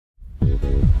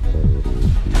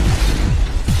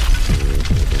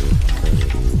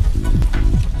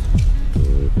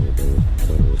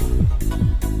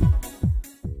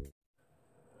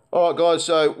Right, guys,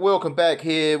 so welcome back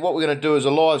here. What we're going to do is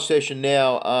a live session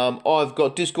now. I've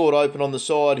got Discord open on the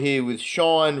side here with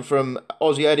Shine from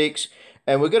Aussie Addicts,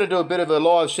 and we're going to do a bit of a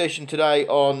live session today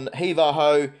on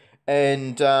HeVaHo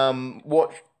and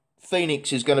what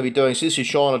Phoenix is going to be doing. So this is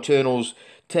Shine Eternal's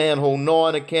Town Hall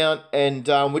 9 account, and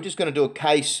we're just going to do a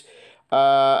case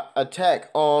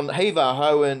attack on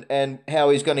HeVaHo and how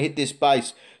he's going to hit this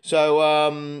base.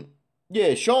 So,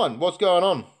 yeah, Shine, what's going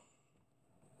on?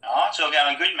 Oh, it's all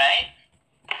going good, mate.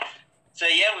 So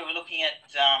yeah, we were looking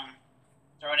at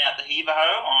throwing out the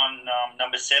HeVaHo on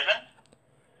number 7.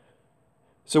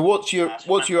 So what's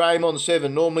your aim on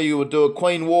 7? Normally you would do a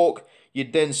queen walk.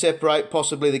 You'd then separate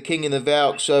possibly the king and the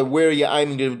Valk. So where are you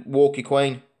aiming to walk your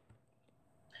queen?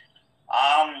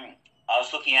 I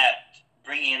was looking at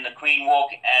bringing in the queen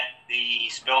walk at the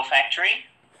spell factory.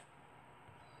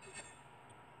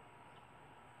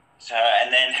 So,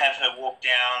 and then have her walk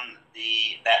down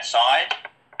that side,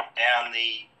 down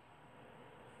the...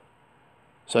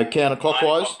 So counterclockwise? 9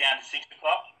 o'clock down to 6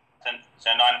 o'clock. So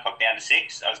 9 o'clock down to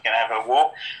 6. I was going to have her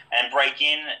walk and break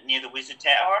in near the wizard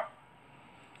tower.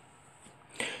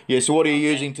 Yeah, so what are you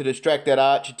using to distract that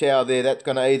archer tower there? That's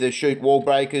going to either shoot wall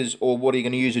breakers, or what are you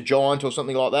going to use, a giant or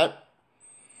something like that?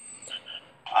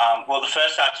 Well, the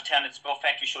first archer tower at spell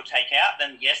factory she'll take out.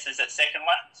 Then yes, there's that second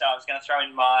one. So I was going to throw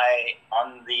in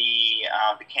on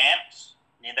the camps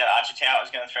near that archer tower. I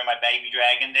was going to throw my baby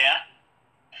dragon down.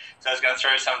 So I was going to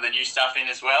throw some of the new stuff in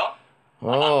as well.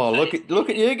 Oh, look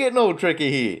at you getting all tricky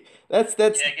here. That's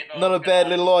not a bad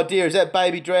little idea. Is that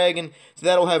baby dragon? So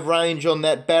that'll have range on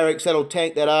that barracks. That'll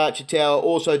tank that archer tower.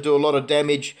 Also do a lot of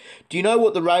damage. Do you know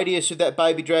what the radius of that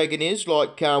baby dragon is?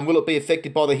 Like, will it be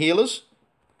affected by the healers?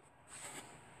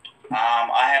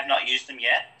 I have not used them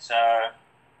yet, so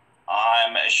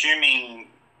I'm assuming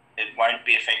it won't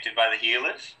be affected by the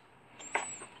healers.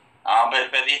 But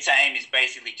its aim is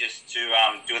basically just to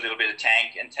do a little bit of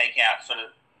tank and take out sort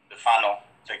of the funnel,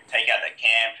 to take out the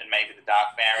camp and maybe the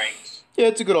dark barracks. Yeah,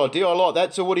 it's a good idea. I like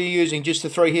that. So what are you using? Just the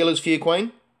 3 healers for your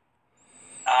queen?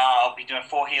 I'll be doing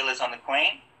 4 healers on the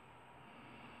queen.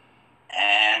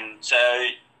 And so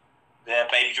the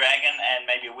baby dragon and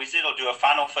maybe a wizard will do a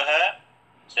funnel for her.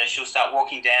 So she'll start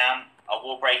walking down. I'll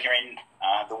wall break her in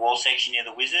the wall section near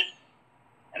the wizard.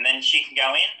 And then she can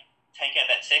go in, take out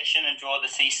that section and draw the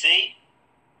CC.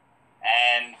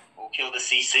 And we'll kill the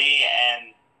CC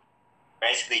and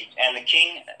basically, and the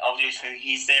king, obviously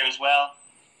he's there as well.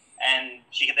 And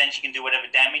she can do whatever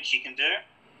damage she can do.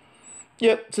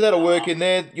 Yep, so that'll work in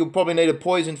there. You'll probably need a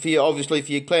poison for your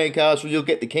clan castle. You'll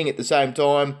get the king at the same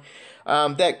time.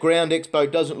 That ground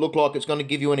expo doesn't look like it's going to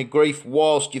give you any grief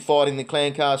whilst you're fighting the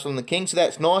clan castle and the king, so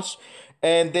that's nice.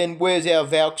 And then where's our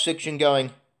Valk section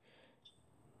going?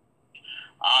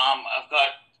 I've got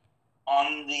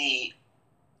on the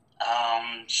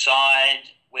side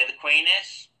where the queen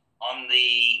is, on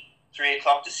the 3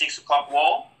 o'clock to 6 o'clock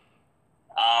wall.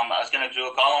 I was going to do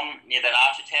a golem near that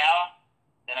archer tower.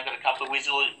 Then I've got a couple of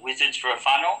wizards for a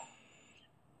funnel.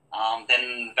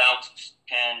 Then Valks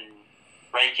can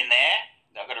break in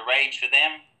there. I've got a rage for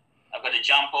them. I've got a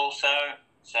jump also,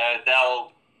 so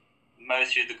they'll mow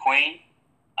through the queen.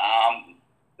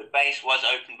 The base was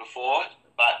open before,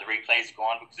 but the replay's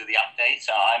gone because of the update,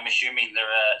 so I'm assuming there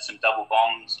are some double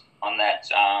bombs on that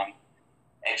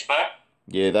expo.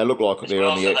 Yeah, they look like they're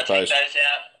on the expo. So take those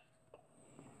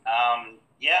out.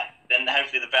 Yeah, then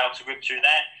hopefully the Valks will rip through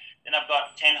that. Then I've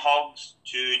got 10 hogs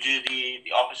to do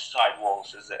the opposite side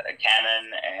walls. There's a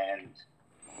cannon and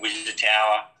wizard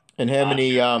tower. And how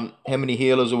many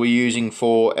healers are we using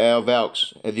for our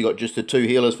Valks? Have you got just the 2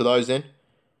 healers for those then?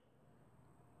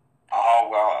 Oh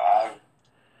well,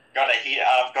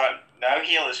 I've got no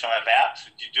healers for my Valks.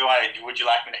 Would you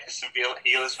like me to have some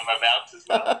healers for my Valks as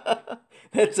well?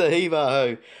 That's a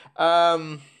HeVaHo.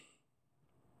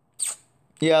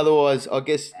 Yeah, otherwise, I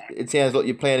guess it sounds like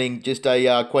you're planning just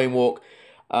a queen walk,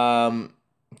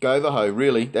 HeVaHo,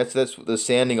 really. That's the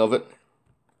sounding of it.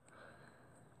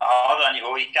 Oh, hold on, you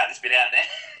cut this bit out there.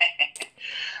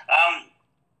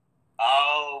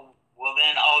 Well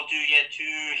then I'll do 2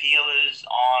 healers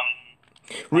on...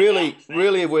 Really,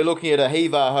 if we're looking at a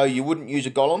HeVaHo, you wouldn't use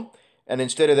a golem, and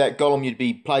instead of that golem, you'd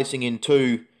be placing in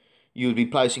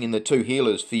the 2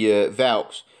 healers for your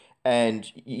Valks.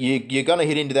 And you're going to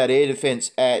hit into that air defense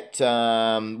at,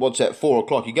 4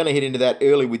 o'clock. You're going to hit into that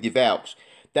early with your Valks.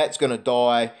 That's going to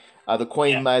die. The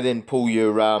queen may then pull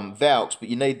your Valks, but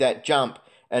you need that jump.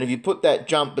 And if you put that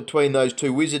jump between those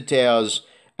 2 wizard towers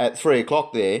at 3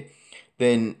 o'clock there,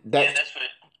 then that's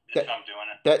how I'm doing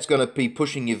it. That's going to be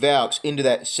pushing your Valks into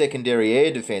that secondary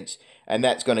air defense, and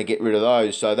that's going to get rid of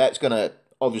those. So that's going to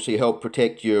obviously help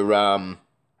protect your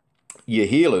your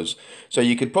healers. So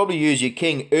you could probably use your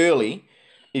king early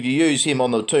if you use him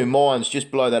on the 2 mines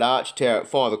just below that arch tower at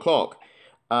 5 o'clock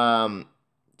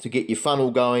to get your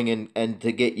funnel going and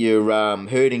to get your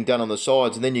herding done on the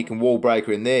sides, and then you can wall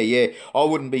breaker in there. Yeah, I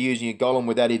wouldn't be using a golem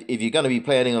with that. If you're going to be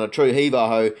planning on a true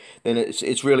HeVaHo, then it's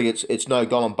no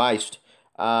golem based.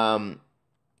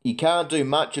 You can't do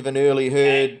much of an early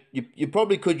herd. You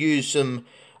probably could use some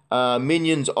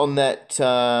minions on that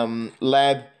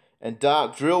lab and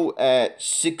dark drill at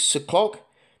 6 o'clock.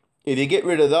 If you get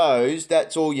rid of those,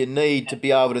 that's all you need to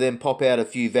be able to then pop out a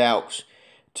few Valks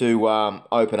to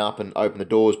open up and open the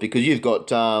doors, because you've got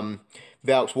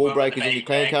Valks wall breakers in your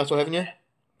clan castle, haven't you?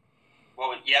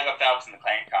 Well, you have got Valks in the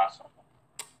clan castle.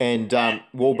 And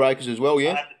wall breakers as well,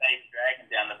 yeah? I have the baby dragon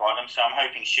down the bottom, so I'm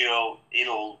hoping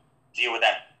it'll deal with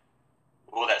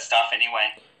all that stuff anyway.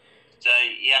 So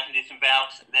yeah, I can do some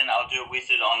Valks, then I'll do a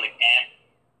wizard on the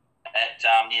camp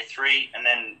at near 3, and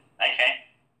then, okay,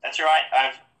 that's all right,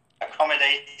 I've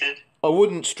accommodated. I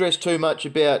wouldn't stress too much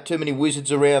about too many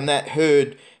wizards around that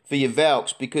herd for your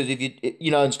Valks, because if you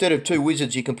know, instead of 2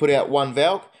 wizards, you can put out 1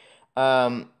 Valk.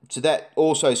 So that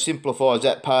also simplifies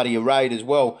that part of your raid as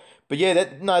well. But yeah,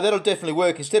 that'll definitely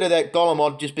work. Instead of that golem,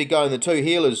 I'd just be going the 2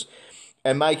 healers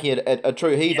and making it a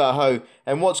true HeVaHo.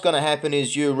 And what's going to happen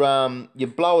is your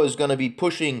blower's going to be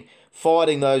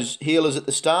fighting those healers at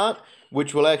the start,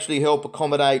 which will actually help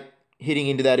accommodate hitting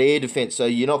into that air defense. So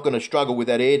you're not going to struggle with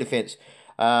that air defense.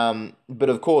 But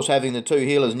of course, having the 2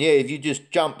 healers, and yeah, if you just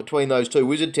jump between those 2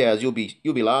 wizard towers, you'll be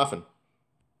laughing.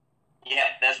 Yeah,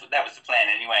 that was the plan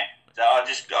anyway. So I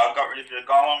got rid of the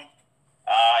golem.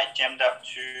 I gemmed up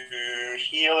 2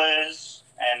 healers,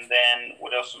 and then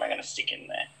what else am I going to stick in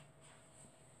there?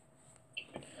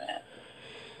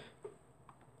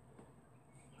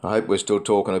 I hope we're still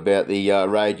talking about the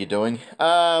raid you're doing.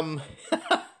 All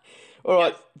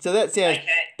right, so that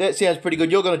sounds pretty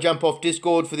good. You're going to jump off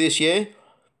Discord for this, yeah?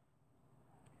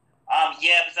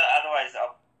 Yeah, but otherwise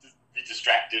I'll be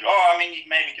distracted. Oh, I mean, you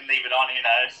maybe can leave it on. Who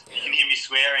knows? You can hear me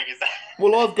swearing. Is that?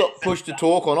 Well, I've got push to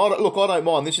talk on. Look, I don't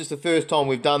mind. This is the first time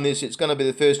we've done this. It's going to be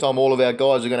the first time all of our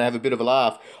guys are going to have a bit of a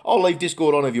laugh. I'll leave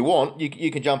Discord on if you want. You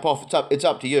can jump off. It's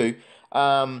up to you.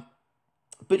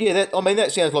 But yeah,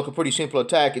 that sounds like a pretty simple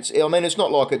attack. It's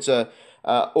not like it's a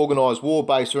organised war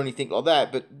base or anything like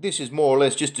that. But this is more or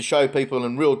less just to show people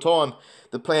in real time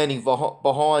the planning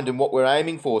behind and what we're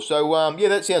aiming for. So yeah,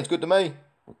 that sounds good to me.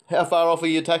 How far off are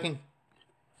you attacking?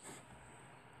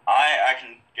 I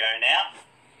can go now.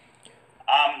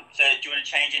 So do you want to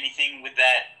change anything with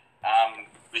that?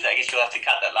 Because I guess you'll have to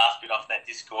cut that last bit off that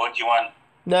Discord. Do you want?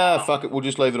 Nah, fuck it. We'll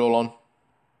just leave it all on.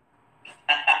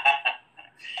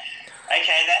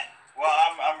 Okay then. Well,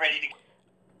 I'm ready to.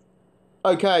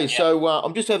 Okay, so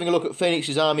I'm just having a look at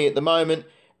Phoenix's army at the moment,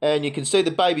 and you can see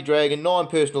the baby dragon, 9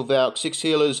 personal Valk, 6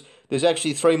 healers. There's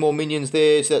actually 3 more minions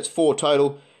there, so that's 4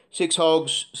 total. 6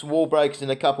 hogs, some wall breakers,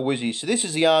 and a couple wizzies. So this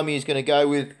is the army he's going to go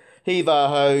with.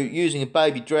 HeVaHo using a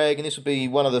baby dragon. This will be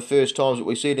one of the first times that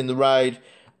we see it in the raid.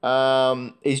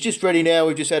 He's just ready now.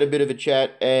 We've just had a bit of a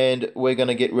chat, and we're going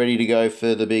to get ready to go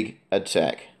for the big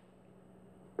attack.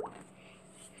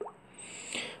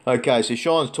 Okay, so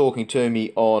Shine's talking to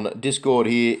me on Discord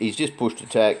here. He's just pushed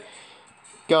attack.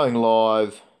 Going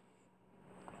live.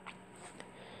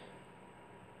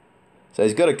 So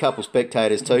he's got a couple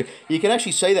spectators too. You can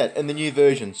actually see that in the new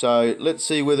version. So let's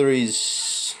see whether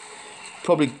he's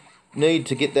probably need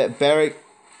to get that barrack.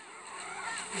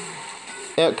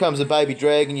 Out comes the baby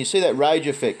dragon. You see that rage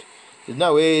effect. There's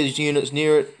no airs units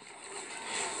near it.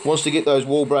 Wants to get those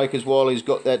wall breakers while he's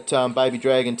got that baby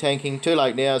dragon tanking. Too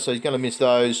late now, so he's going to miss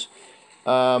those.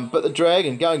 But the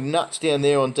dragon going nuts down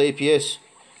there on DPS.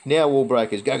 Now wall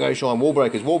breakers. Go Shine. Wall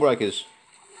breakers. Wall breakers.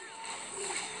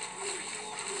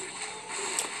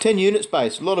 10 unit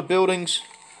space. A lot of buildings.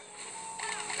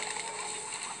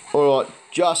 Alright,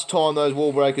 just time those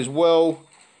wall breakers well.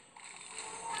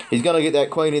 He's going to get that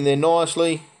queen in there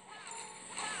nicely.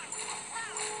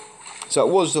 So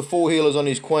it was the 4 healers on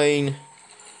his queen.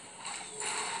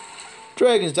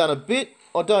 Dragon's done a bit.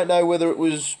 I don't know whether it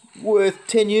was worth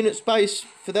 10 unit space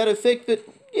for that effect, but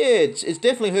yeah, it's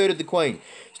definitely hurted the queen.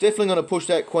 It's definitely going to push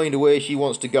that queen to where she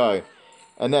wants to go.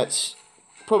 And that's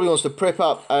probably wants to prep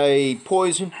up a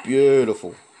poison.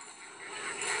 Beautiful.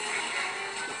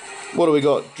 What do we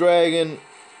got? Dragon,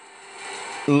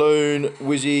 Loon,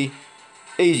 Wizzy.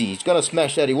 Easy. He's going to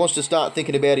smash that. He wants to start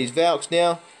thinking about his Valks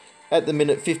now. At the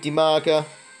minute 50 marker.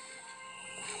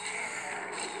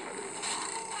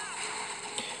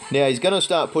 Now he's going to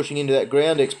start pushing into that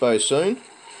ground expo soon.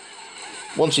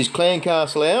 Wants his clan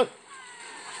castle out.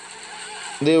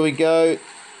 There we go.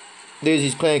 There's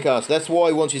his clan castle. That's why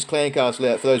he wants his clan castle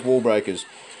out for those wall breakers.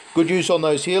 Good use on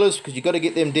those healers because you've got to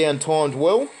get them down timed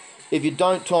well. If you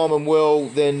don't time them well,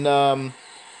 then the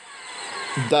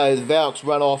Valks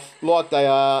run off like they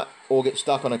are or get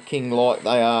stuck on a king like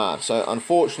they are. So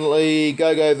unfortunately,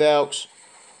 go Valks.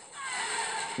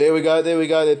 There we go, there we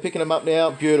go. They're picking them up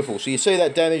now. Beautiful. So you see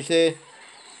that damage there.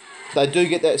 They do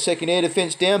get that second air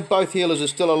defence down. Both healers are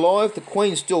still alive. The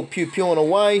Queen's still pew-pewing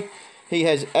away. He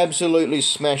has absolutely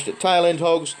smashed it. Tail end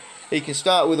hogs. He can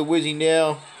start with a Wizzy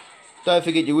now. Don't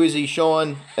forget your Wizzy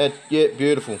shine. Yeah,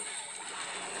 beautiful.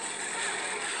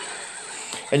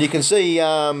 And you can see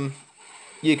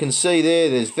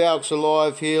there's Valks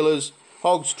alive, healers.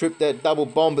 Hogs tripped that double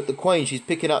bomb, but the Queen, she's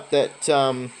picking up that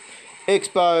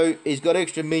Expo. He's got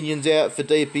extra minions out for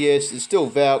DPS. There's still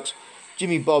Valks.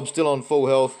 Jimmy Bob's still on full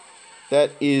health.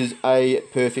 That is a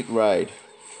perfect raid.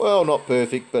 Well, not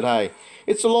perfect, but hey,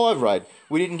 it's a live raid.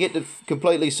 We didn't get to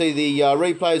completely see the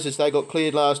replays as they got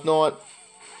cleared last night.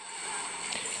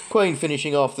 Queen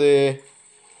finishing off there.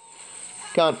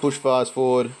 Can't push fast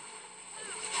forward.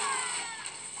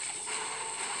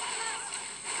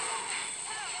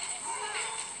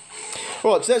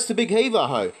 Right, so that's the big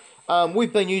HeVaHo.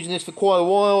 We've been using this for quite a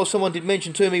while. Someone did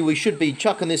mention to me we should be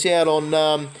chucking this out on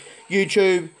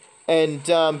YouTube and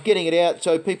getting it out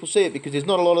so people see it, because there's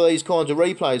not a lot of these kinds of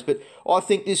replays. But I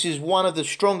think this is one of the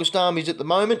strongest armies at the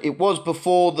moment. It was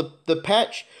before the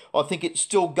patch. I think it's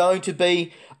still going to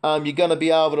be. You're going to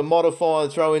be able to modify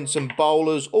and throw in some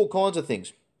bowlers, all kinds of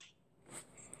things.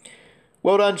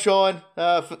 Well done, Shine /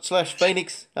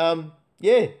 Phoenix.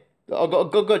 Yeah, I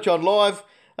got you on live.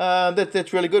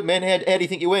 That's really good, man. How do you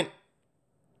think you went?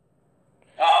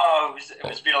 Oh, it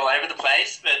was a bit all over the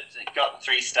place, but it got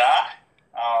the 3-star.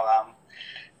 I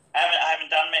haven't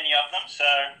done many of them, so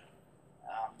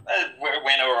it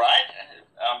went all right.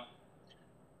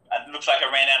 It looks like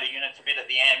I ran out of units a bit at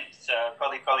the end, so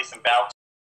probably some Valks